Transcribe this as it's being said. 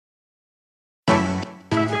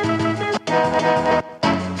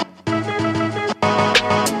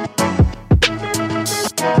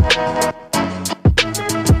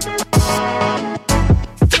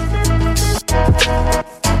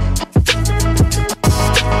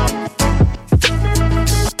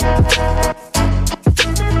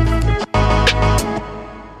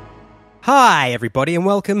Hi, everybody, and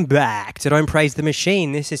welcome back to Don't Praise the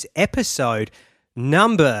Machine. This is episode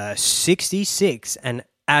number 66, and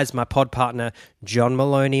as my pod partner John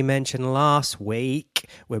Maloney mentioned last week,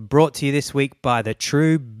 we're brought to you this week by the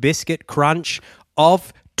True Biscuit Crunch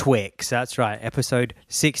of Twix. That's right, episode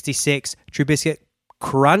 66, True Biscuit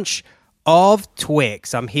Crunch of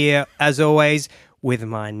Twix. I'm here, as always, with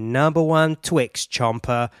my number one Twix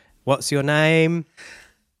chomper. What's your name?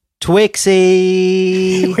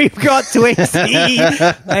 Twixie! We've got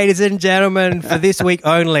Twixie! Ladies and gentlemen, for this week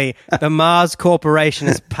only, the Mars Corporation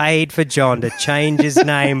has paid for John to change his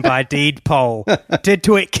name by deed poll to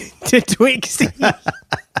Twixie.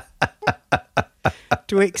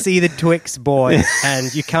 Twixie the Twix boy.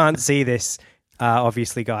 And you can't see this,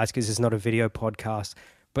 obviously, guys, because it's not a video podcast,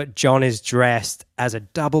 but John is dressed as a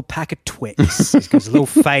double pack of Twix. He's got his little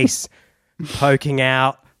face poking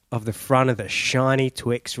out of the front of the shiny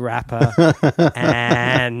Twix wrapper.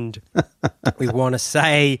 And we want to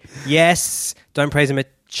say, yes, Don't Praise the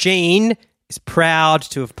Machine is proud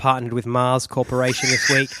to have partnered with Mars Corporation this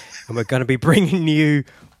week. And we're going to be bringing you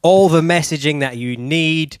all the messaging that you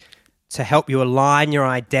need to help you align your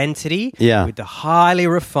identity with the highly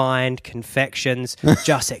refined confections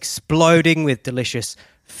just exploding with delicious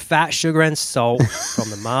fat, sugar, and salt from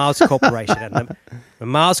the Mars Corporation. And the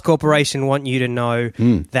Mars Corporation want you to know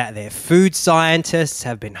that their food scientists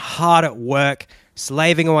have been hard at work,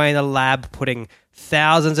 slaving away in the lab, putting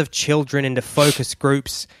thousands of children into focus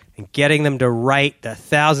groups and getting them to rate the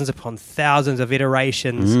thousands upon thousands of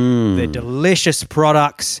iterations, the delicious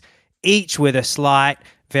products, each with a slight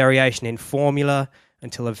variation in formula,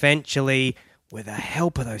 until eventually, with the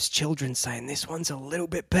help of those children saying this one's a little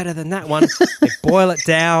bit better than that one, they boil it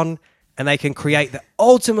down and they can create the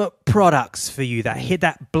ultimate products for you that hit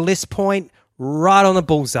that bliss point right on the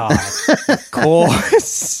bullseye.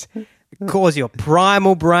 cause your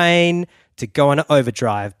primal brain to go into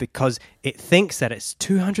overdrive because it thinks that it's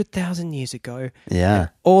 200,000 years ago. Yeah.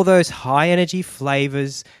 All those high energy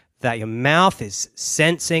flavors that your mouth is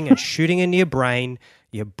sensing and shooting into your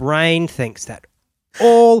brain thinks that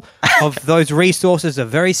all of those resources are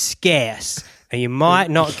very scarce and you might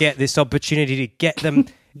not get this opportunity to get them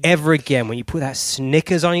ever again when you put that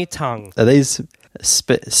Snickers on your tongue. Are these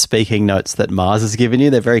speaking notes that Mars has given you?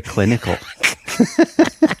 They're very clinical.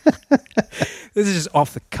 This is just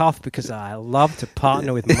off the cuff because I love to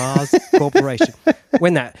partner with Mars Corporation.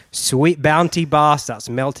 When that sweet bounty bar starts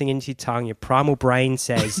melting into your tongue, your primal brain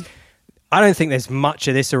says, I don't think there's much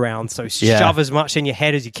of this around, so shove as much in your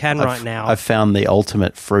head as you can right now. I've found the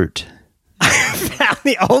ultimate fruit. Found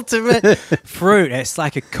the ultimate fruit. It's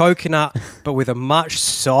like a coconut, but with a much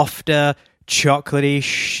softer, chocolatey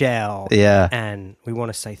shell. Yeah. And we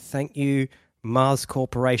want to say thank you, Mars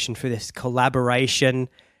Corporation, for this collaboration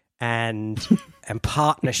and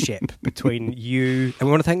partnership between you. And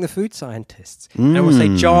we want to thank the food scientists. And I want to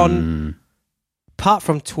say, John, apart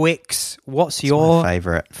from Twix, what's your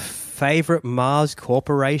favorite Mars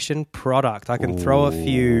Corporation product? I can throw a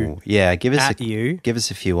few give us Give us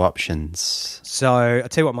a few options. So I'll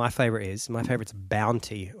tell you what my favorite is. My favorite's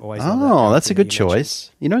Bounty. Always love that Oh, Bounty that's a good that you choice.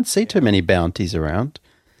 You don't see too many bounties around.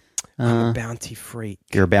 I'm a bounty freak.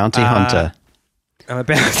 You're a bounty hunter. I'm a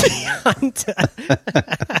bounty hunter.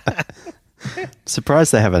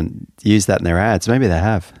 Surprised they haven't used that in their ads. Maybe they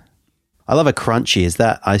have. I love a Crunchy. Is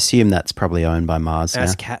that? I assume that's probably owned by Mars now.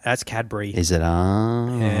 That's Cadbury. Is it?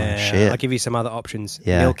 Oh, shit. I'll give you some other options.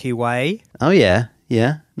 Yeah. Milky Way. Oh, yeah.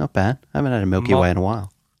 Yeah, not bad. I haven't had a Milky Way in a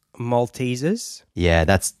while. Maltesers. Yeah,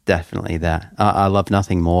 that's definitely that. I love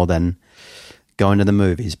nothing more than going to the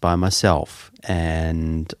movies by myself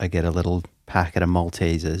and I get a little packet of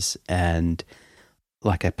Maltesers and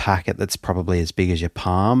like a packet that's probably as big as your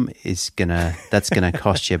palm that's gonna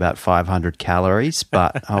cost you about 500 calories,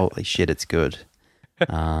 but holy shit, it's good.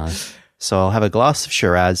 So I'll have a glass of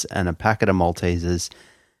Shiraz and a packet of Maltesers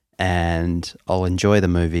and I'll enjoy the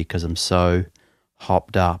movie because I'm so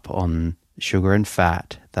hopped up on sugar and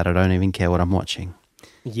fat that I don't even care what I'm watching.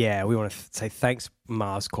 Yeah, we want to say thanks,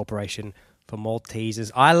 Mars Corporation, for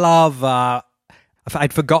Maltesers. I love,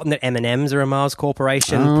 I'd forgotten that M&Ms are a Mars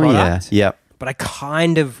Corporation product. Yeah, yep. But I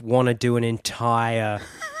kind of want to do an entire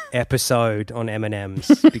episode on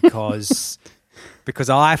M&Ms because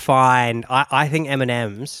I think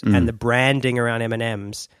M&Ms and the branding around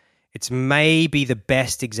M&Ms, it's maybe the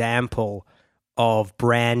best example of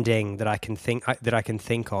branding that I can think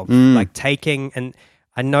of. Like taking, and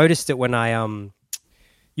I noticed it when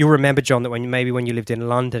you'll remember, John, that when you lived in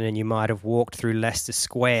London and you might have walked through Leicester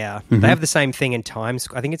Square, they have the same thing in Times.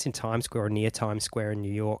 I think it's in Times Square or near Times Square in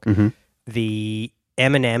New York. The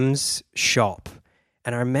M&M's shop,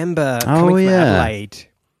 and I remember coming from Adelaide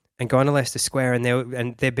and going to Leicester Square,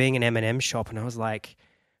 and there being an M&M shop, and I was like,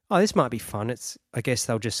 oh, this might be fun. I guess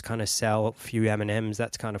they'll just kind of sell a few M&Ms.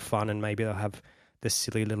 That's kind of fun, and maybe they'll have the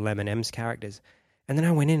silly little M&Ms characters. And then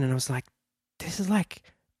I went in and I was like, this is like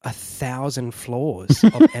 1,000 floors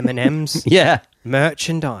of M&Ms Yeah.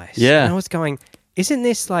 merchandise. Yeah. And I was going, isn't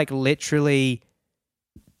this like literally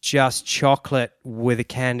just chocolate with a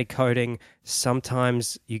candy coating?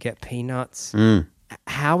 Sometimes you get peanuts.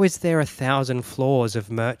 How is there 1,000 floors of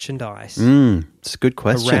merchandise It's a good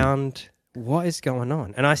question. around? What is going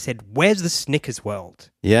on? And I said, where's the Snickers world?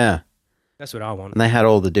 Yeah. That's what I want. And they had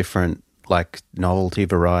all the different like novelty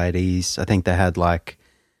varieties. I think they had like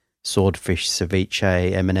swordfish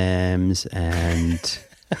ceviche M&Ms and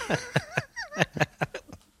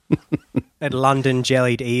And London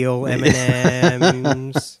jellied eel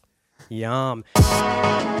M&Ms. Yum.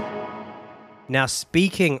 Now,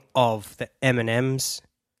 speaking of the M&Ms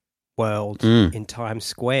world in Times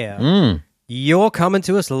Square, you're coming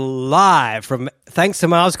to us live from, thanks to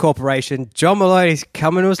Mars Corporation, John Maloney's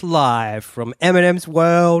coming to us live from M&M's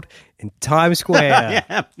world in Times Square.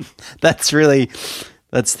 yeah, that's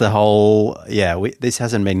the whole, this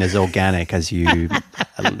hasn't been as organic as you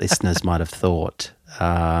listeners might have thought.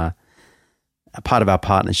 A part of our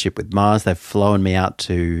partnership with Mars, they've flown me out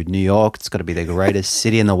to New York. It's got to be the greatest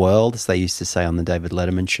city in the world, as they used to say on the David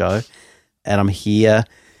Letterman show. And I'm here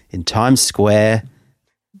in Times Square.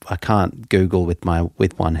 I can't Google with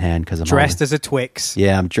one hand because I'm Dressed as a Twix.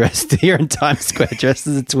 Yeah, I'm dressed here in Times Square, dressed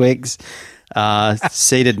as a Twix,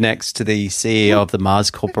 seated next to the CEO of the Mars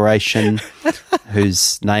Corporation,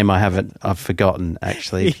 whose name I've forgotten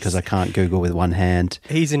actually because I can't Google with one hand.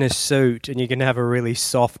 He's in a suit, and you can have a really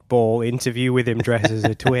softball interview with him dressed as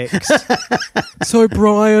a Twix. So,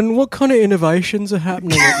 Brian, what kind of innovations are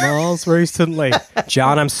happening at Mars recently?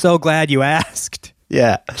 John, I'm so glad you asked.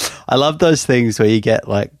 Yeah, I love those things where you get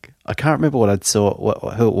like, I can't remember what I saw,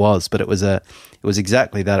 who it was, but it was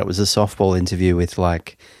exactly that. It was a softball interview with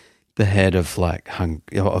like the head of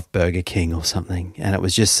of Burger King or something, and it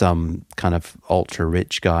was just some kind of ultra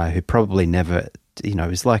rich guy who probably never,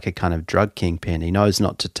 is like a kind of drug kingpin. He knows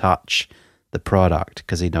not to touch the product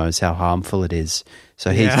because he knows how harmful it is.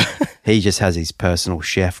 So he just has his personal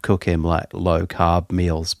chef cook him like low carb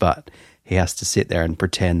meals, but he has to sit there and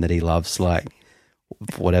pretend that he loves like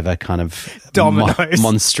whatever kind of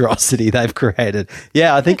monstrosity they've created.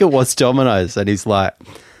 Yeah, I think it was Domino's, and he's like,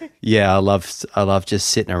 yeah, I love just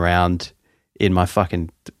sitting around in my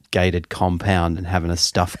fucking gated compound and having a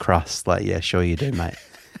stuffed crust. Like, yeah, sure you do, mate.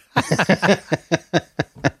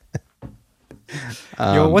 What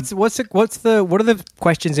are the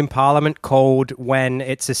questions in Parliament called when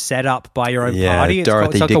it's a setup by your own party? It's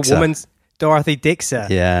like Dixer. a woman's Dorothy Dixer.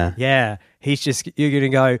 Yeah. You're going to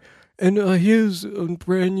go, and here's a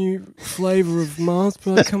brand new flavour of Mars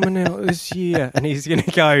bar coming out this year. And he's going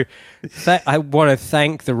to go, I want to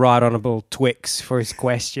thank the Right Honourable Twix for his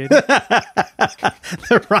question.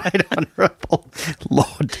 The Right Honourable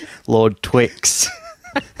Lord Twix.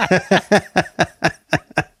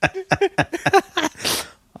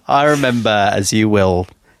 I remember, as you will,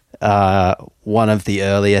 one of the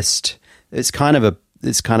earliest. It's kind of a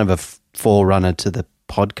forerunner to the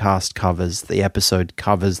podcast covers, the episode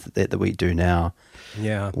covers that we do now.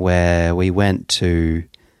 Yeah, where we went to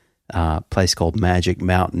a place called Magic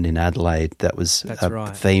Mountain in Adelaide. That's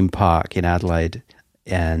a theme park in Adelaide,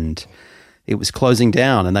 and it was closing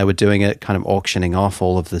down, and they were doing it, kind of auctioning off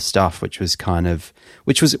all of the stuff, which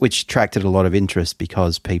attracted a lot of interest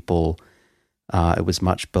because people. It was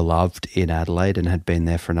much beloved in Adelaide and had been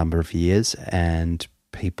there for a number of years, and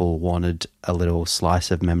people wanted a little slice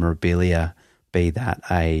of memorabilia, be that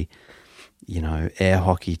a air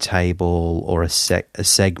hockey table or a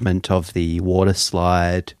segment of the water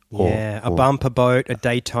slide, or a bumper boat, a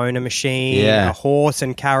Daytona machine, a horse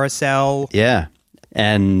and carousel. Yeah,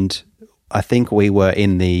 and I think we were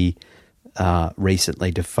in the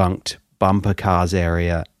recently defunct bumper cars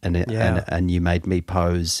area, and you made me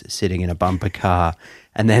pose sitting in a bumper car,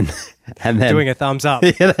 and then doing a thumbs up.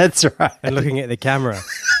 Yeah, that's right. And looking at the camera.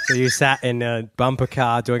 So you sat in a bumper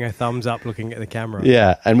car doing a thumbs up, looking at the camera.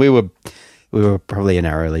 Yeah, and we were probably in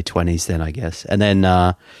our early 20s then, I guess, and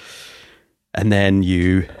then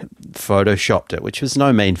you photoshopped it, which was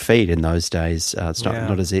no mean feat in those days. It's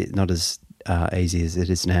not as easy as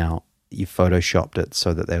it is now. You photoshopped it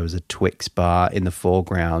so that there was a Twix bar in the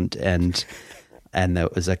foreground, and there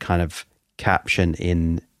was a kind of caption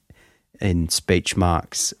in speech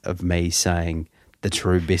marks of me saying the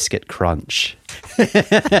True Biscuit Crunch.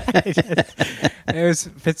 It was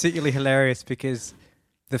particularly hilarious because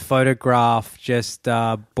the photograph just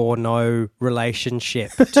bore no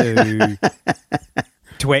relationship to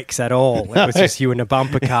Twix at all. It was just you in a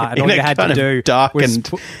bumper car, and all you had to do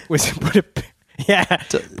was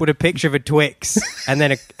put a picture of a Twix and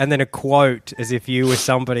then a quote as if you were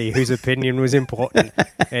somebody whose opinion was important.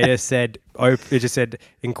 It just said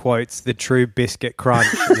in quotes, "the true biscuit crunch,"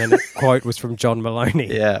 and then a quote was from John Maloney.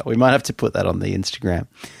 Yeah, we might have to put that on the Instagram.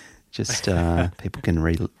 Just people can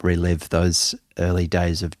relive those early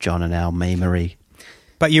days of John and Al memery.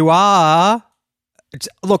 But you are,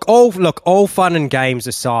 all fun and games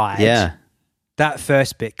aside. Yeah, that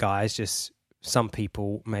first bit, guys, just some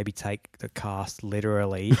people maybe take the cast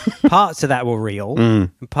literally. Parts of that were real.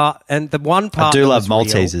 And the one part I do love real,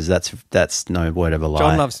 Maltesers. That's no word of a lie.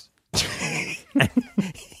 John loves,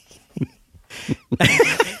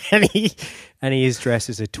 and he is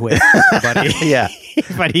dressed as a Twix, but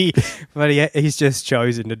he's just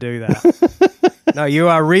chosen to do that. No, you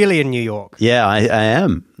are really in New York. Yeah, I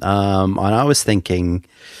am. And I was thinking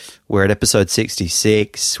we're at episode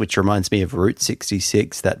 66, which reminds me of Route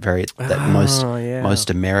 66, that most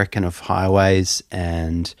American of highways,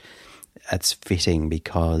 and that's fitting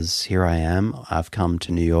because here I am. I've come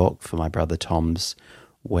to New York for my brother Tom's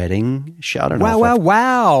wedding.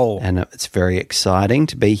 Wow. And it's very exciting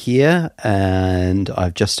to be here, and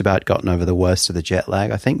I've just about gotten over the worst of the jet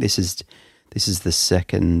lag. I think this is the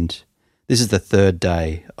third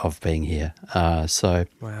day of being here.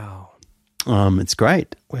 Wow. It's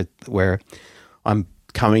great. I'm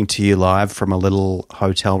coming to you live from a little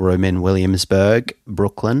hotel room in Williamsburg,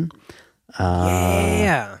 Brooklyn.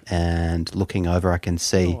 And looking over, I can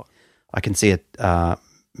see a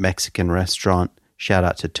Mexican restaurant. Shout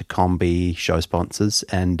out to Tacombi show sponsors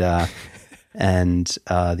and the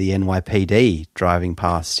NYPD driving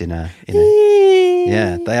past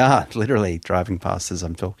yeah, they are literally driving past as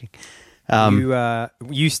I'm talking. You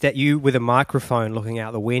with a microphone looking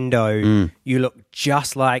out the window. You look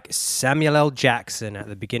just like Samuel L. Jackson at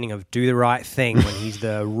the beginning of Do the Right Thing when he's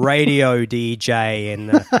the radio DJ in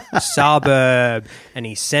the suburb and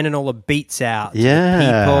he's sending all the beats out to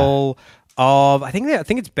the people of I think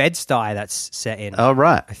it's Bed-Stuy that's set in. Oh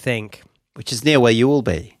right, I think, which is near where you will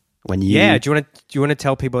be when you. Yeah, do you want to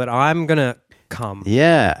tell people that I'm gonna come?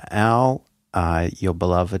 Yeah, Al. Your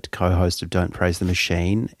beloved co-host of Don't Praise the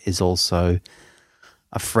Machine is also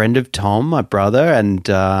a friend of Tom, my brother,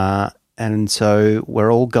 and so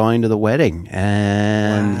we're all going to the wedding,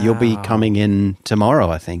 and you'll be coming in tomorrow,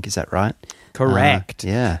 I think. Is that right? Correct.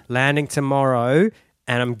 Yeah. Landing tomorrow,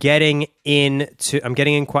 and I'm getting in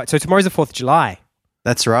quite. So tomorrow's the 4th of July.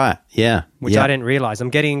 That's right. Yeah. Which I didn't realize. I'm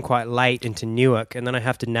getting in quite late into Newark, and then I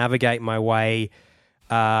have to navigate my way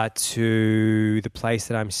to the place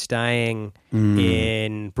that I'm staying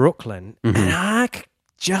in Brooklyn, and I'm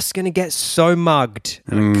just going to get so mugged.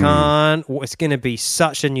 And I can't. It's going to be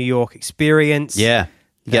such a New York experience. Yeah.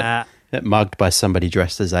 Get mugged by somebody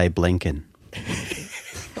dressed as Abe Lincoln.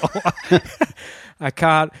 I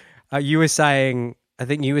can't. You were saying. I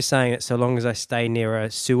think you were saying that so long as I stay near a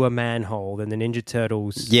sewer manhole, then the Ninja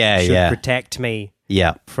Turtles should protect me.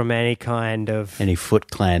 Yeah, from any kind of any Foot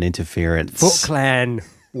Clan interference. Foot Clan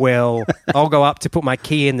will. I'll go up to put my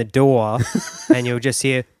key in the door, and you'll just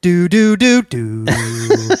hear do do do do,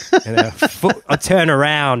 and I'll turn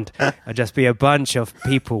around. I'll just be a bunch of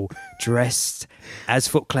people dressed as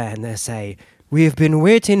Foot Clan. They say, "We have been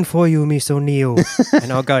waiting for you, Miss O'Neill,"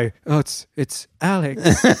 and I'll go, "Oh, it's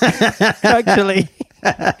Alex." Actually,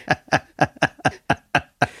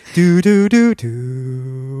 do do do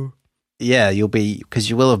do. Yeah, you'll be,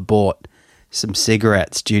 because you will have bought some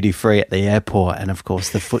cigarettes duty free at the airport, and of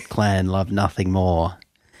course the Foot Clan love nothing more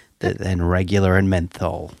than regular and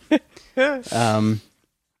menthol. Yeah,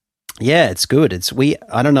 it's good.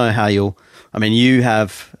 I don't know how you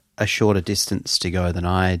have a shorter distance to go than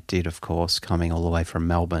I did, of course, coming all the way from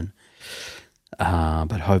Melbourne.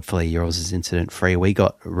 But hopefully yours is incident free. We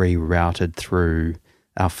got rerouted through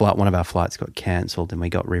our flight. One of our flights got cancelled, and we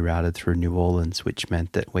got rerouted through New Orleans, which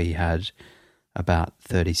meant that we had about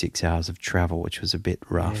 36 hours of travel, which was a bit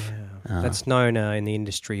rough. Yeah. That's known in the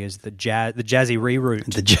industry as the jazzy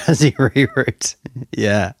reroute. The jazzy reroute,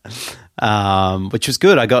 yeah. Which was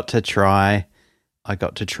good. I got to try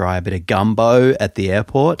a bit of gumbo at the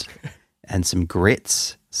airport and some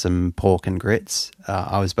grits, some pork and grits.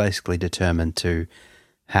 I was basically determined to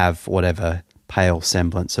have whatever pale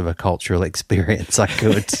semblance of a cultural experience I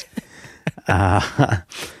could.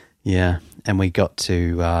 Yeah, and we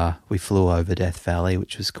flew over Death Valley,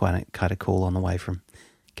 which was kind of cool on the way from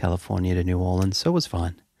California to New Orleans, so it was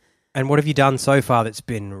fine. And what have you done so far that's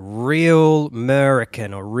been real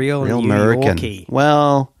American or real New Yorkie?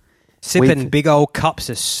 Well, sipping big old cups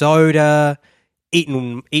of soda,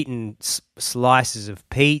 eating slices of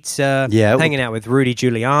pizza, Yeah. hanging out with Rudy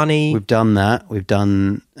Giuliani. We've done that. We've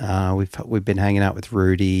done. We've been hanging out with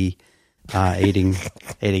Rudy, eating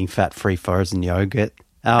fat-free frozen yogurt.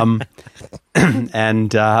 And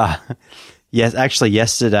yes, actually,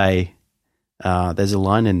 yesterday there's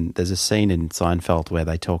a scene in Seinfeld where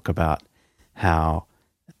they talk about how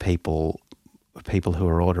people who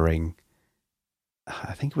are ordering.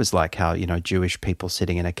 I think it was like how, Jewish people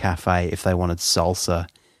sitting in a cafe, if they wanted salsa,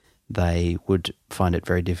 they would find it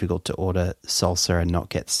very difficult to order salsa and not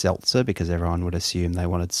get seltzer because everyone would assume they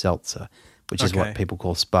wanted seltzer, which is what people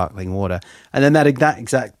call sparkling water. And then that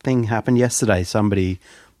exact thing happened yesterday.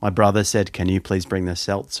 My brother said, "Can you please bring the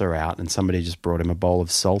seltzer out?" And somebody just brought him a bowl of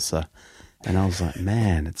salsa. And I was like,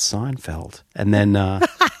 man, it's Seinfeld. And then,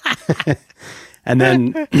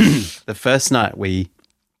 the first night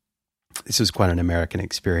this was quite an American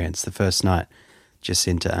experience. The first night,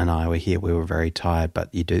 Jacinta and I were here. We were very tired,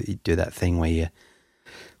 but you do that thing where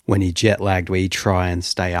when you're jet lagged, where you try and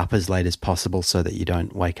stay up as late as possible so that you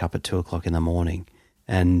don't wake up at 2:00 in the morning.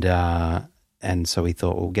 And so we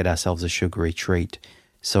thought we'll get ourselves a sugary treat.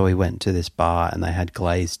 So we went to this bar and they had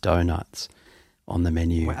glazed donuts on the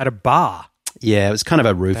menu. At a bar? Yeah, it was kind of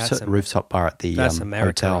a rooftop bar at the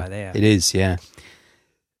America hotel. right there. It is, yeah.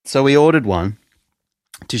 So we ordered one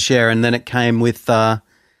to share, and then it came with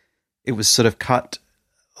it was sort of cut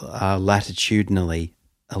latitudinally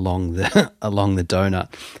along the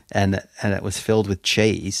donut, and it was filled with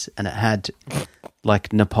cheese, and it had like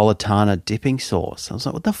Napolitana dipping sauce. I was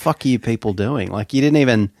like, what the fuck are you people doing? Like, you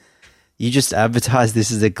just advertised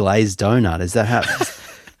this as a glazed donut. Is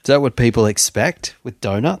that what people expect with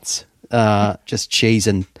donuts? Just cheese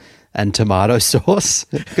and tomato sauce?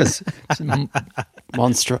 Because it's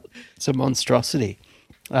a monstrosity.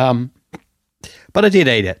 But I did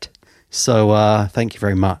eat it. So thank you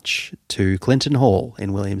very much to Clinton Hall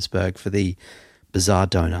in Williamsburg for the bizarre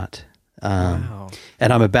donut. Wow.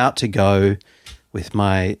 And I'm about to go with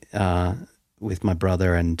my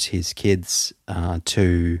brother and his kids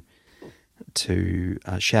to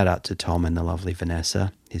shout out to Tom and the lovely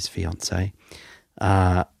Vanessa, his fiance,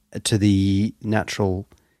 to the Natural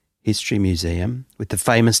History Museum with the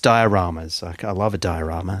famous dioramas. I love a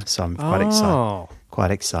diorama, so I'm quite excited.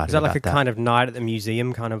 Quite excited. Is that like about a kind of night at the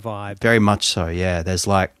museum kind of vibe? Very much so. Yeah.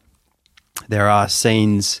 There are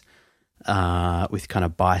scenes with kind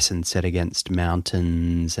of bison set against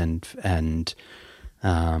mountains, and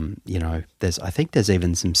I think there's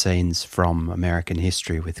even some scenes from American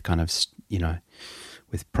history with kind of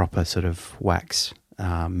with proper sort of wax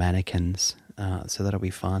mannequins. So that'll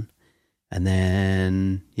be fun. And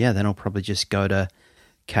then I'll probably just go to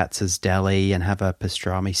Katz's Deli and have a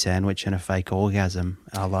pastrami sandwich and a fake orgasm,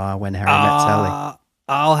 a la When Harry Met Sally.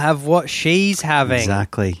 I'll have what she's having.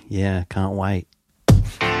 Exactly. Yeah, can't wait.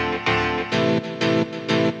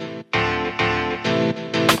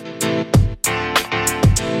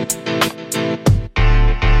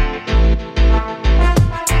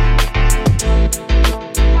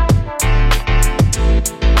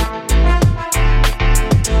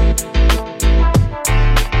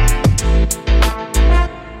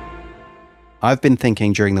 I've been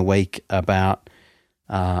thinking during the week about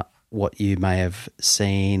what you may have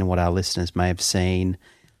seen, what our listeners may have seen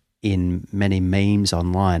in many memes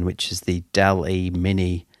online, which is the DALL-E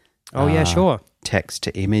Mini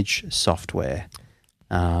text-to-image software.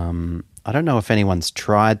 I don't know if anyone's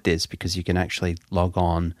tried this because you can actually log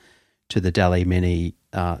on to the DALL-E Mini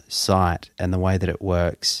site, and the way that it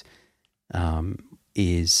works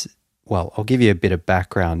is, well, I'll give you a bit of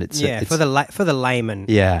background. For the layman.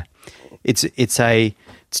 Yeah. It's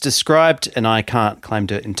described, and I can't claim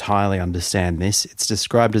to entirely understand this. It's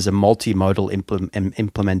described as a multimodal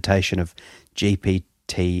implementation of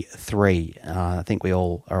GPT-3. I think we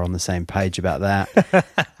all are on the same page about that.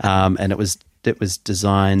 And it was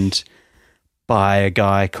designed by a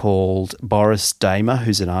guy called Boris Damer,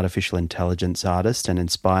 who's an artificial intelligence artist, and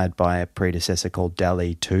inspired by a predecessor called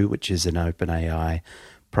DALL-E 2, which is an OpenAI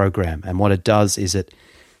program. And what it does is it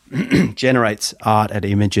generates art and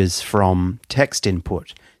images from text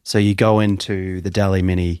input. So you go into the DALL-E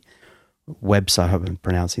Mini website, I hope I'm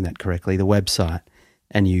pronouncing that correctly, the website,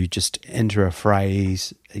 and you just enter a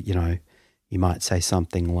phrase. You might say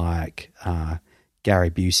something like Gary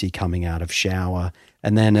Busey coming out of shower,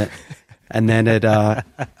 and then it then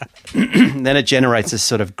it generates a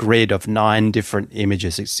sort of grid of 9 different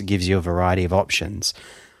images. It gives you a variety of options.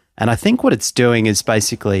 And I think what it's doing is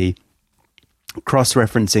basically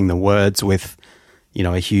cross-referencing the words with,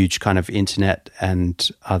 a huge kind of internet and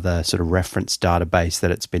other sort of reference database that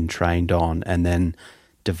it's been trained on, and then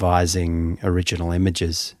devising original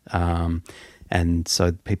images. And And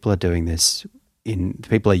so people are doing this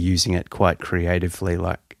people are using it quite creatively.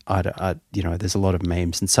 Like, there's a lot of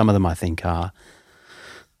memes, and some of them I think are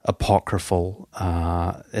apocryphal,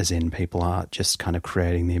 as in people are just kind of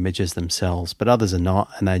creating the images themselves, but others are not.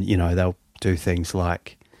 And they'll do things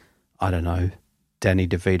like, I don't know, Danny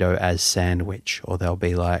DeVito as Sandwich, or they'll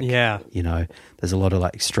be like, there's a lot of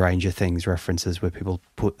like Stranger Things references where people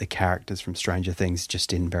put the characters from Stranger Things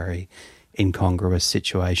just in very incongruous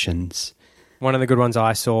situations. One of the good ones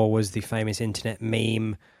I saw was the famous internet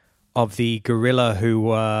meme of the gorilla who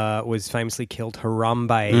was famously killed,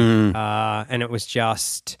 Harambe, and it was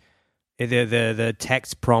just the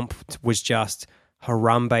text prompt was just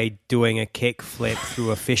Harambe doing a kickflip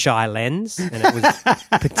through a fisheye lens, and it was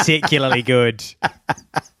particularly good.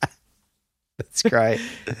 That's great.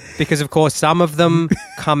 Because, of course, some of them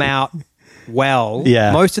come out well.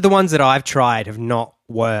 Yeah. Most of the ones that I've tried have not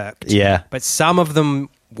worked. Yeah. But some of them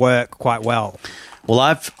work quite well. Well,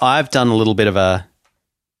 I've done a little bit of a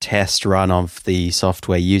test run of the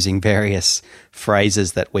software using various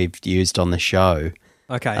phrases that we've used on the show.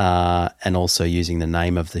 Okay. And also using the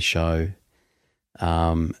name of the show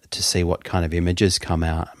to see what kind of images come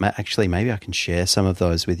out. Actually, maybe I can share some of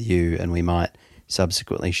those with you, and we might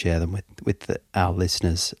subsequently share them with our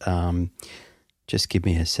listeners. Just give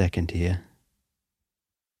me a second here.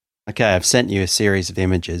 Okay, I've sent you a series of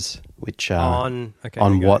images which are on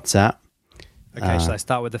WhatsApp. Okay, shall I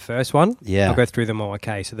start with the first one? Yeah. I'll go through them all.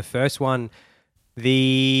 Okay, so the first one,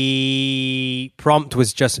 the prompt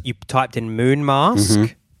was just you typed in moon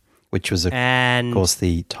mask. Which was, of course,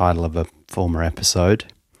 the title of a former episode.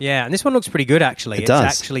 Yeah, and this one looks pretty good, actually. It does.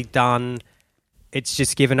 Actually done. It's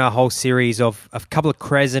just given a whole series of a couple of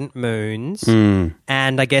crescent moons and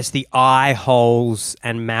I guess the eye holes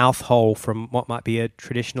and mouth hole from what might be a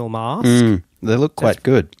traditional mask. They look quite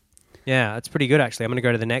good. Yeah, that's pretty good, actually. I'm going to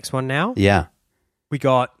go to the next one now. Yeah. We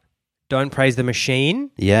got Don't Praise the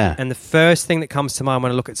Machine. Yeah. And the first thing that comes to mind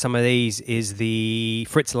when I look at some of these is the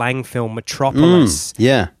Fritz Lang film Metropolis.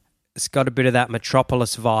 Yeah. It's got a bit of that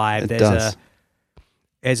Metropolis vibe. It does.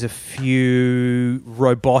 There's a few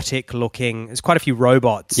robotic looking. There's quite a few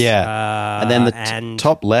robots. Yeah, and then the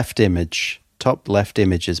top left image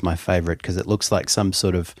is my favorite because it looks like some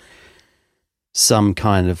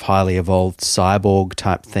kind of highly evolved cyborg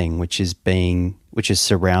type thing, which is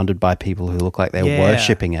surrounded by people who look like they're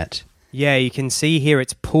worshipping it. Yeah, you can see here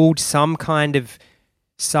it's pulled some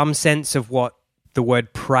sense of what the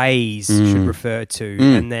word praise should refer to,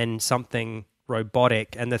 and then something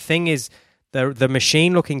robotic. And the thing is, the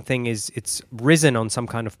machine-looking thing it's risen on some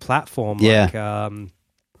kind of platform, like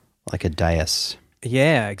a dais.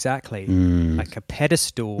 Yeah, exactly, like a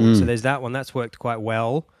pedestal. So there's that one that's worked quite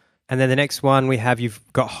well. And then the next one you've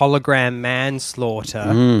got hologram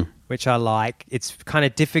manslaughter, which I like. It's kind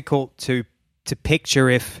of difficult to picture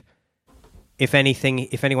if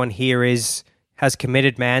anyone here has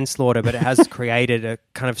committed manslaughter, but it has created a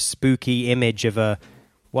kind of spooky image of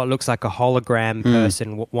what looks like a hologram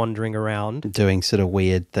person wandering around. Doing sort of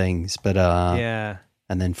weird things. But yeah.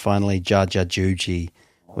 And then finally Jar Jar Juji,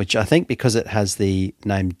 which I think because it has the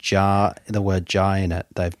name Jar, the word Jar in it,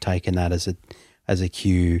 they've taken that as a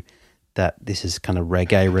cue that this is kind of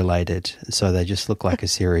reggae related. So they just look like a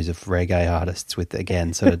series of reggae artists with,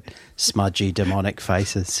 again, sort of smudgy demonic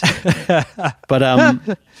faces.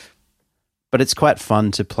 But it's quite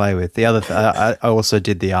fun to play with. The other, I also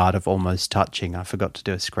did the art of almost touching. I forgot to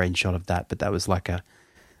do a screenshot of that, but that was like a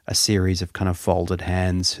series of kind of folded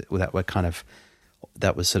hands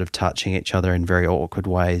that was sort of touching each other in very awkward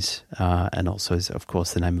ways, and also is, of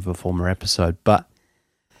course, the name of a former episode. But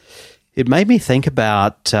it made me think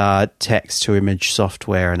about text-to-image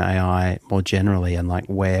software and AI more generally, and like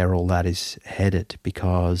where all that is headed,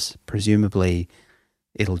 because presumably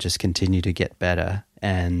it'll just continue to get better.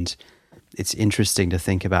 And it's interesting to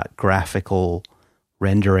think about graphical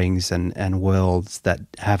renderings and worlds that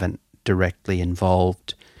haven't directly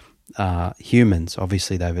involved humans.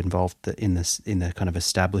 Obviously, they've involved in the kind of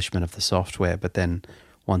establishment of the software, but then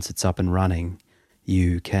once it's up and running,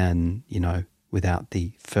 you can, without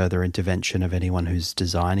the further intervention of anyone who's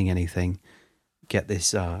designing anything, get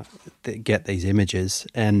these images.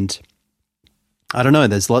 And I don't know,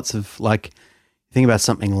 there's lots of think about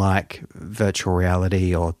something like virtual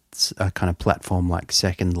reality or a kind of platform like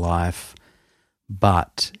Second Life,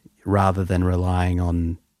 but rather than relying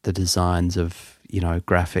on the designs of,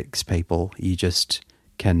 graphics people, you just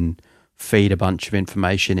can feed a bunch of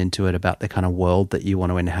information into it about the kind of world that you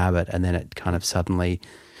want to inhabit, and then it kind of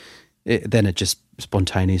it just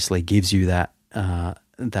spontaneously gives you that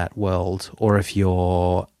world. Or if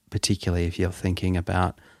you're thinking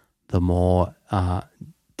about the more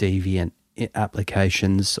deviant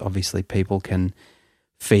applications. Obviously, people can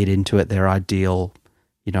feed into it their ideal,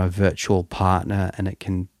 virtual partner, and it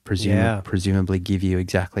can presumably give you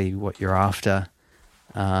exactly what you're after.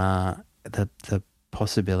 The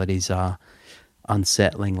possibilities are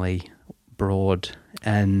unsettlingly broad,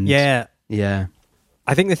 and yeah.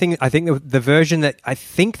 I think the version, I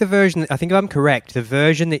think if I'm correct, the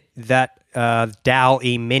version that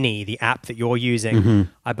DAL-E Mini, the app that you're using,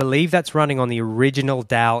 I believe that's running on the original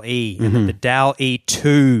DAL-E, and that the DAL-E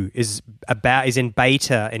 2 is in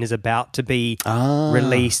beta and is about to be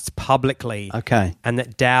released publicly. Okay. And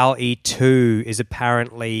that DAL-E 2 is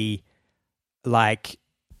apparently like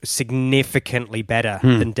significantly better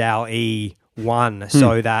than DAL-E 1,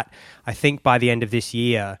 so that I think by the end of this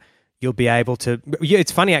year you'll be able to. Yeah,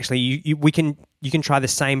 it's funny actually. You can try the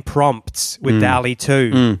same prompts with DAL-E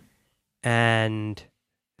 2 and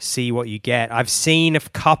see what you get. I've seen a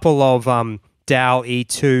couple of DAL-E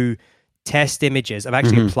 2 test images. I've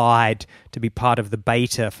actually applied to be part of the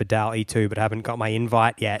beta for DAL-E 2, but I haven't got my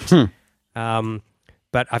invite yet.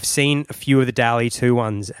 But I've seen a few of the DAL-E 2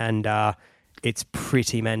 ones, and it's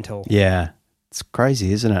pretty mental. Yeah, it's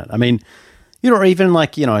crazy, isn't it? I mean, even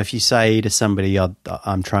like, if you say to somebody,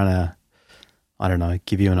 I'm trying to, I don't know,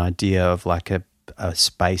 give you an idea of like a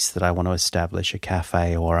space that I want to establish, a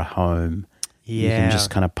cafe or a home. Yeah. You can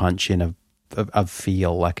just kind of punch in a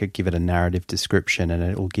feel, like give it a narrative description, and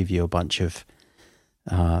it will give you a bunch of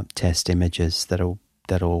test images that'll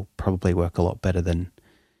probably work a lot better than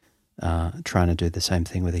trying to do the same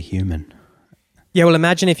thing with a human. Yeah, well,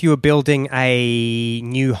 imagine if you were building a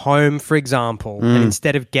new home, for example, and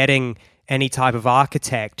instead of getting any type of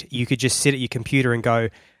architect, you could just sit at your computer and go,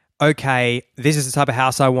 okay, this is the type of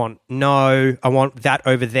house I want. No, I want that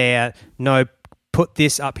over there. No, put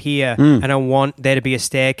this up here. And I want there to be a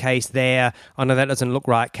staircase there. Oh, no, that doesn't look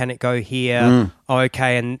right. Can it go here? Oh,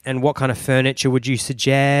 okay, and what kind of furniture would you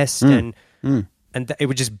suggest? And it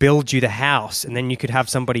would just build you the house, and then you could have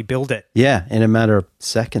somebody build it. Yeah, in a matter of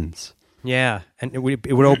seconds. Yeah, and it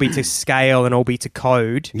would all be to scale and all be to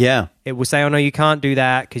code. Yeah. It will say, oh, no, you can't do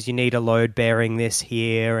that because you need a load-bearing this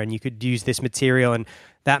here, and you could use this material and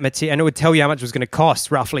that material, and it would tell you how much it was going to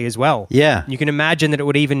cost roughly as well. Yeah. You can imagine that it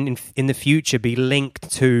would even in the future be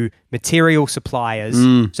linked to material suppliers.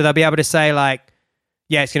 So they'll be able to say like,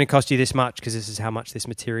 yeah, it's going to cost you this much because this is how much this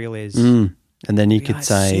material is. And then you could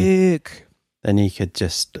say, sick. Then you could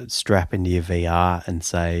just strap into your VR and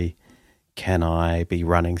say, can I be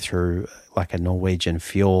running through like a Norwegian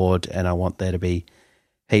fjord, and I want there to be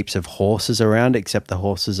heaps of horses around, except the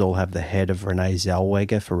horses all have the head of Renee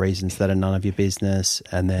Zellweger for reasons that are none of your business.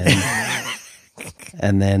 And then,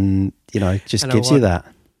 just gives you that.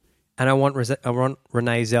 And I want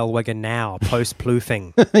Renee Zellweger now,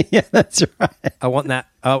 post-ploofing. Yeah, that's right. I want that.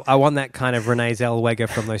 I want that kind of Renee Zellweger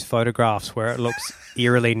from those photographs where it looks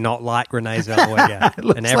eerily not like Renee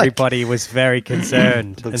Zellweger, and everybody was very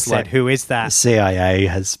concerned and said, "Who is that?" The CIA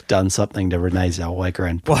has done something to Renee Zellweger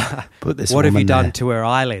and put this. What have you done there. to her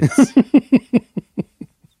eyelids?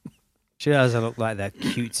 She doesn't look like that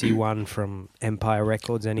cutesy one from Empire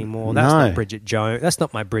Records anymore. That's not Bridget Jones. That's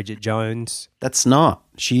not my Bridget Jones. That's not.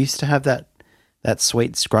 She used to have that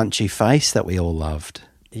sweet scrunchy face that we all loved.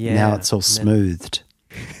 Yeah. Now it's all smoothed.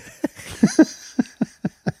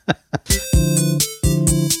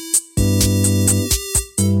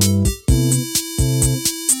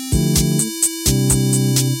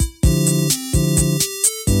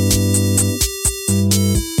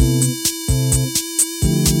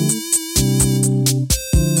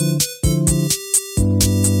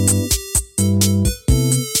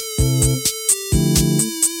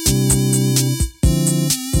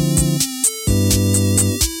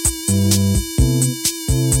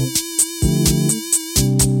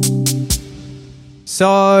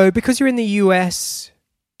 So, because you're in the US,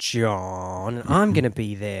 John, I'm going to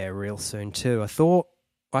be there real soon too. I thought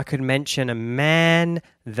I could mention a man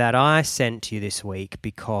that I sent to you this week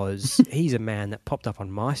because he's a man that popped up on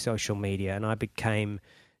my social media and I became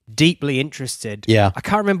deeply interested. Yeah. I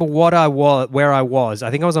can't remember where I was. I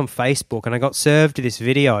think I was on Facebook and I got served this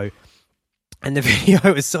video. And the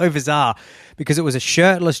video was so bizarre because it was a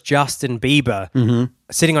shirtless Justin Bieber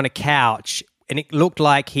sitting on a couch, and it looked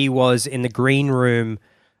like he was in the green room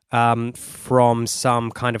from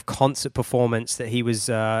some kind of concert performance that he was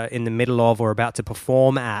in the middle of or about to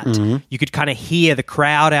perform at. You could kind of hear the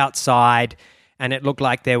crowd outside, and it looked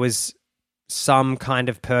like there was some kind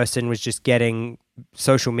of person was just getting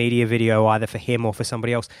social media video either for him or for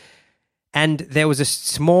somebody else. And there was a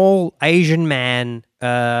small Asian man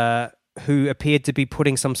who appeared to be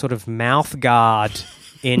putting some sort of mouth guard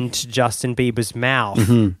into Justin Bieber's mouth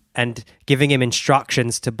Mm-hmm. and giving him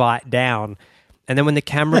instructions to bite down. And then when the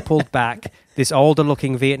camera pulled back, this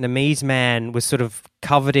older-looking Vietnamese man was sort of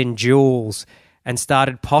covered in jewels and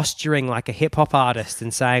started posturing like a hip-hop artist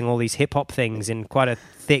and saying all these hip-hop things in quite a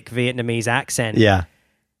thick Vietnamese accent. Yeah.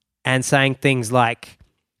 And saying things like,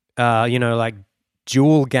 like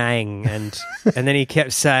Jewel Gang, and then he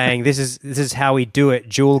kept saying, "This is how we do it,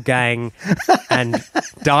 Jewel Gang," and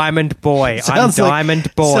Diamond Boy. I'm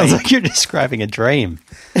Diamond Boy. Sounds like you're describing a dream.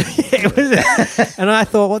 And I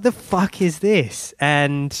thought, what the fuck is this?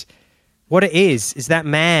 And what it is that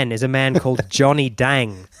man is a man called Johnny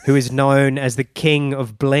Dang, who is known as the King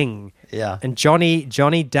of Bling. Yeah. And Johnny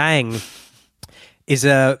Dang is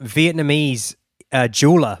a Vietnamese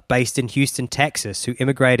jeweler based in Houston, Texas, who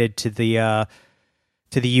immigrated to the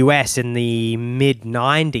US in the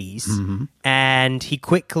mid-90s. Mm-hmm. And he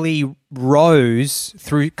quickly rose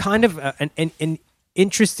through kind of an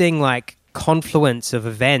interesting like confluence of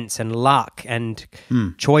events and luck and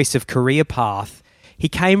choice of career path. He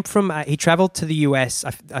came from he traveled to the US.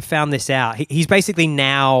 I found this out. He's basically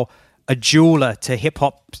now a jeweler to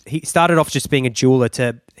hip-hop. He started off just being a jeweler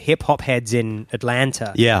to hip-hop heads in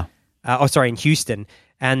Atlanta. Yeah. In Houston.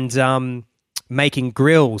 And making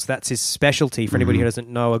grills. That's his specialty. For anybody who doesn't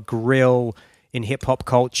know, a grill in hip-hop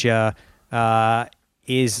culture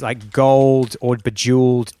is like gold or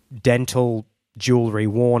bejeweled dental jewelry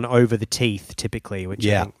worn over the teeth, typically, which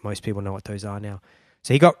I think most people know what those are now.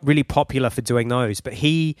 So he got really popular for doing those. But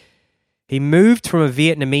he moved from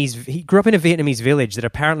he grew up in a Vietnamese village that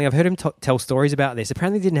apparently, I've heard him tell stories about this,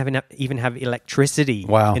 apparently didn't even have electricity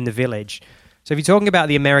in the village. So if you're talking about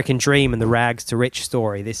the American dream and the rags to rich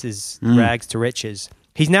story, this is rags to riches.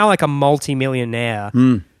 He's now like a multi-millionaire,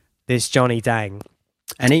 this Johnny Dang.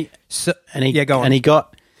 And he go on. And he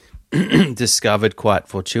got discovered quite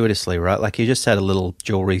fortuitously, right? Like he just had a little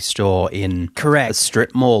jewelry store in a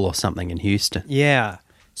strip mall or something in Houston. Yeah.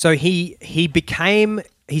 So he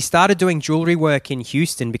started doing jewelry work in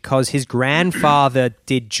Houston because his grandfather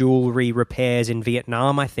did jewelry repairs in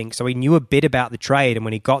Vietnam, I think. So he knew a bit about the trade, and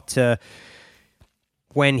when he got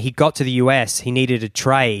to the US, he needed a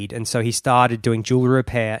trade, and so he started doing jewelry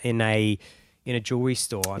repair in a jewelry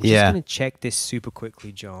store. I'm just going to check this super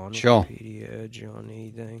quickly, John. Sure. Wikipedia,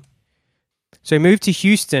 Johnny Dang. So he moved to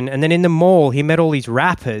Houston, and then in the mall, he met all these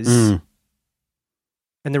rappers, and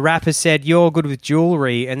the rappers said, "You're good with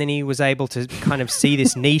jewelry," and then he was able to kind of see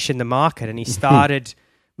this niche in the market, and he started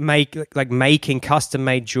making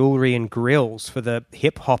custom-made jewelry and grills for the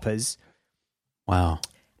hip-hoppers. Wow.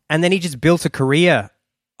 And then he just built a career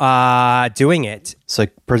doing it. So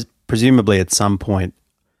presumably at some point,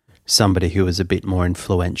 somebody who was a bit more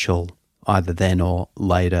influential, either then or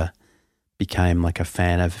later, became like a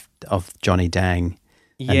fan of Johnny Dang.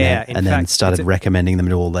 And then started recommending them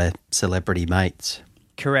to all their celebrity mates.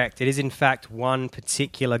 Correct. It is in fact one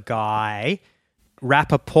particular guy,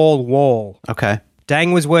 rapper Paul Wall. Okay.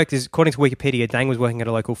 Dang according to Wikipedia, Dang was working at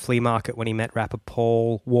a local flea market when he met rapper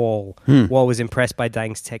Paul Wall. Wall was impressed by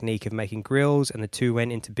Dang's technique of making grills, and the two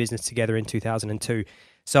went into business together in 2002.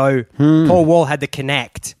 So Paul Wall had the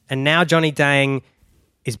connect, and now Johnny Dang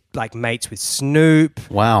is like mates with Snoop.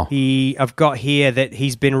 Wow. I've got here that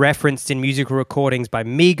he's been referenced in musical recordings by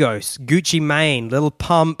Migos, Gucci Mane, Lil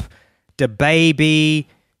Pump, DaBaby,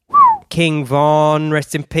 King Von,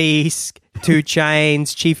 rest in peace, 2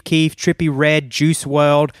 Chainz, Chief Keef, Trippie Redd, Juice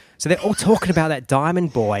WRLD. So they're all talking about that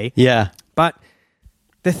Diamond Boy. Yeah. But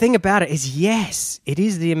the thing about it is, yes, it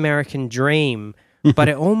is the American dream, but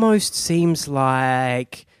it almost seems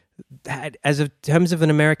like, in terms of an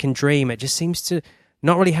American dream, it just seems to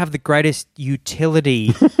not really have the greatest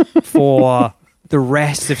utility for the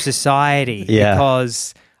rest of society. Yeah.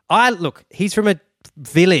 Because he's from a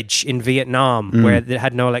village in Vietnam where they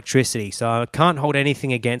had no electricity, so I can't hold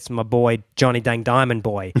anything against my boy Johnny Dang Diamond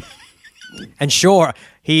Boy. And sure,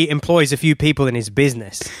 he employs a few people in his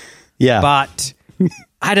business. Yeah. But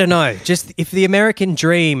I don't know, just if the American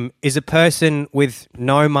dream is a person with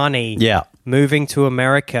no money moving to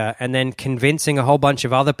America and then convincing a whole bunch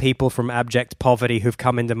of other people from abject poverty who've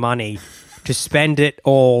come into money to spend it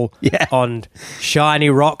all on shiny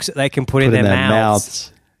rocks that they can put in their mouths.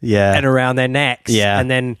 Yeah. And around their necks. Yeah. And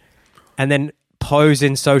then pose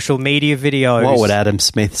in social media videos. What would Adam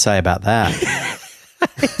Smith say about that?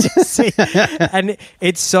 And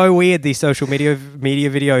it's so weird, these social media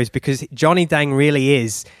videos, because Johnny Dang really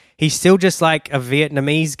is. He's still just like a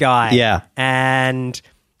Vietnamese guy. Yeah. And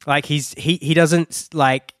like he doesn't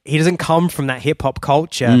come from that hip hop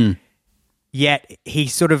culture. Yet he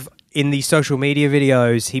sort of, in these social media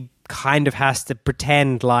videos, he kind of has to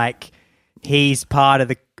pretend like he's part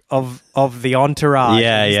of of the entourage.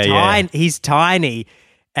 Yeah, He's tiny,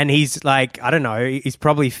 and he's like, I don't know, he's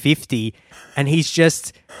probably 50, and he's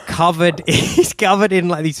just covered. He's covered in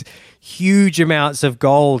like these huge amounts of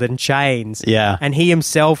gold and chains. Yeah, and he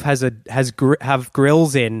himself have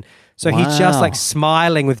grills in, so he's just like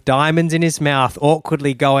smiling with diamonds in his mouth,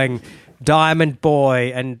 awkwardly going, "Diamond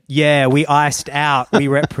Boy," and yeah, we iced out, we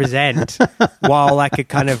represent, while like a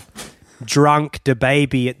kind of drunk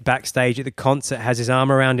DaBaby at backstage at the concert has his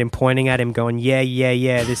arm around him, pointing at him, going, yeah,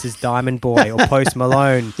 this is Diamond Boy. Or Post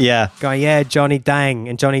Malone, going, yeah, Johnny Dang,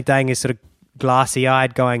 and Johnny Dang is sort of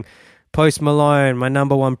glassy-eyed, going, Post Malone, my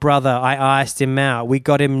number one brother, I iced him out. We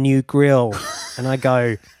got him new grill, and I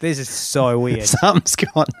go, this is so weird. Something's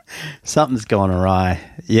gone awry.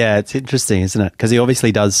 Yeah, it's interesting, isn't it? Because he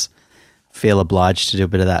obviously does feel obliged to do a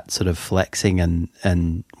bit of that sort of flexing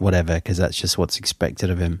and whatever, because that's just what's expected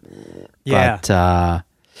of him. Yeah. But,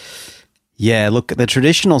 look, the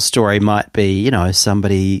traditional story might be,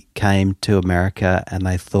 somebody came to America and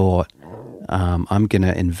they thought, I'm going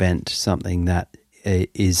to invent something that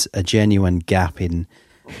is a genuine gap in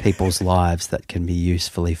people's lives that can be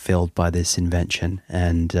usefully filled by this invention.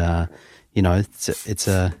 And, that's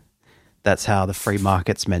how the free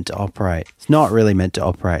market's meant to operate. It's not really meant to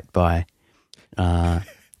operate by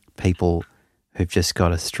people who've just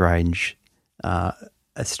got a strange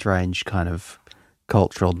kind of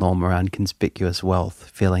cultural norm around conspicuous wealth,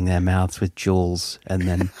 filling their mouths with jewels, and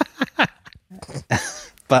then.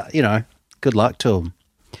 But good luck to them.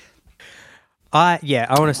 I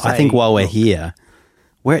want to say. I think while we're here,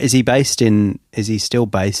 where is he based in? Is he still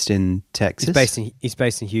based in Texas? He's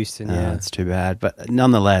based in Houston. Yeah, that's too bad. But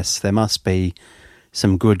nonetheless, there must be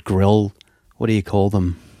some good grill. What do you call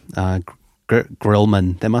them?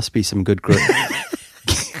 Grillmen. There must be some good grill.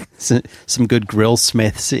 Some good grill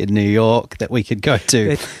smiths in New York that we could go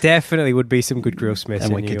to. There definitely would be some good grill smiths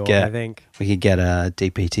in New York, I think. We could get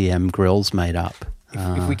DPTM grills made up.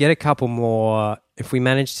 If we get a couple more, if we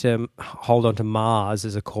manage to hold on to Mars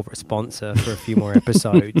as a corporate sponsor for a few more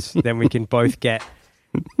episodes, then we can both get...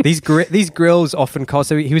 These grills often cost...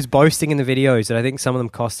 So he was boasting in the videos that I think some of them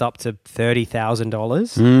cost up to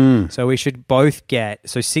 $30,000. So we should both get...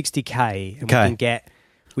 So $60K, and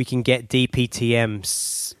we can get DPTM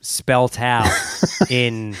spelt out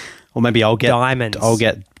in or maybe I'll get diamonds. I'll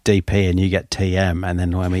get DP and you get TM, and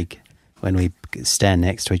then when we stand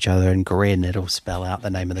next to each other and grin, it'll spell out the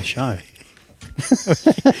name of the show.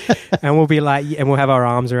 And we'll be like, and we'll have our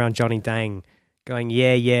arms around Johnny Dang, going,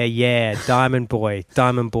 yeah, Diamond Boy,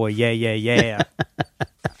 yeah.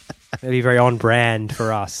 It'll be very on brand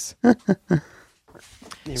for us.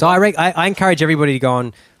 So I encourage everybody to go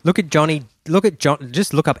and look at John.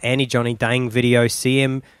 Just look up any Johnny Dang video. See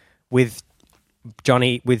him with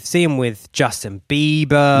Justin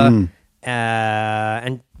Bieber,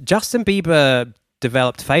 and Justin Bieber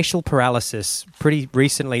developed facial paralysis pretty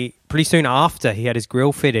soon after he had his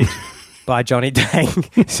grill fitted by Johnny Dang.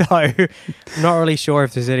 So I'm not really sure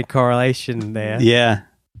if there's any correlation there. Yeah,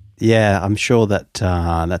 I'm sure that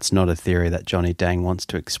that's not a theory that Johnny Dang wants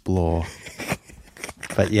to explore.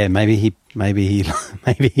 But yeah, maybe he. I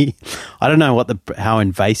don't know how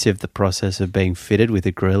invasive the process of being fitted with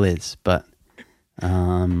a grill is, but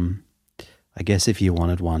I guess if you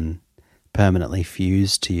wanted one permanently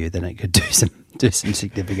fused to you, then it could do some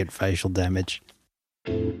significant facial damage.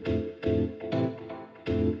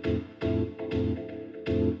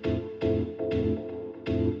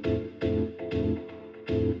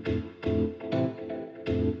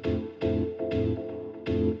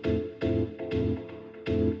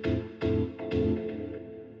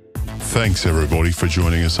 Thanks, everybody, for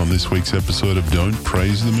joining us on this week's episode of Don't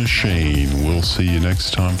Praise the Machine. We'll see you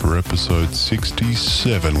next time for episode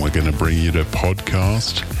 67. We're going to bring you to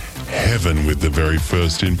podcast heaven with the very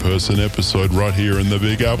first in-person episode right here in the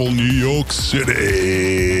Big Apple, New York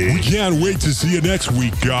City. We can't wait to see you next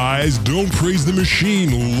week, guys. Don't Praise the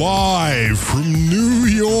Machine live from New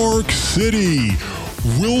York City.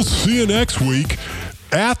 We'll see you next week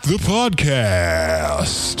at the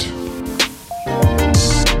podcast.